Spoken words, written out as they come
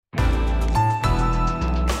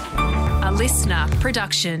listener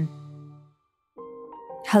production.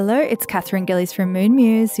 Hello, it's Catherine Gillies from Moon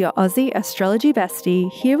Muse, your Aussie astrology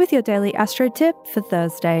bestie, here with your daily astro tip for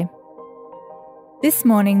Thursday. This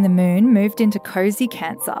morning, the moon moved into cozy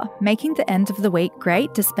Cancer, making the end of the week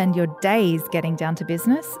great to spend your days getting down to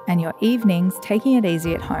business and your evenings taking it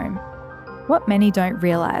easy at home. What many don't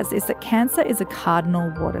realise is that Cancer is a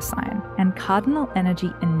cardinal water sign, and cardinal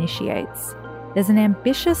energy initiates. There's an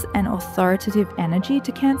ambitious and authoritative energy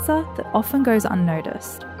to Cancer that often goes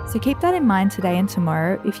unnoticed. So keep that in mind today and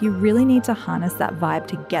tomorrow if you really need to harness that vibe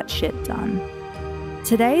to get shit done.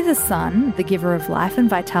 Today, the sun, the giver of life and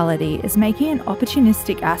vitality, is making an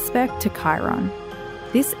opportunistic aspect to Chiron.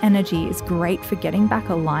 This energy is great for getting back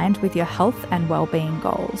aligned with your health and well-being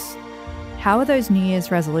goals. How are those New Year's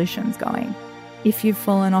resolutions going? If you've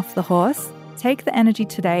fallen off the horse, take the energy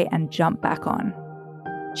today and jump back on.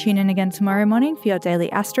 Tune in again tomorrow morning for your daily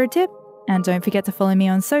astro tip, and don't forget to follow me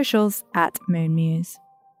on socials @MoonMuse.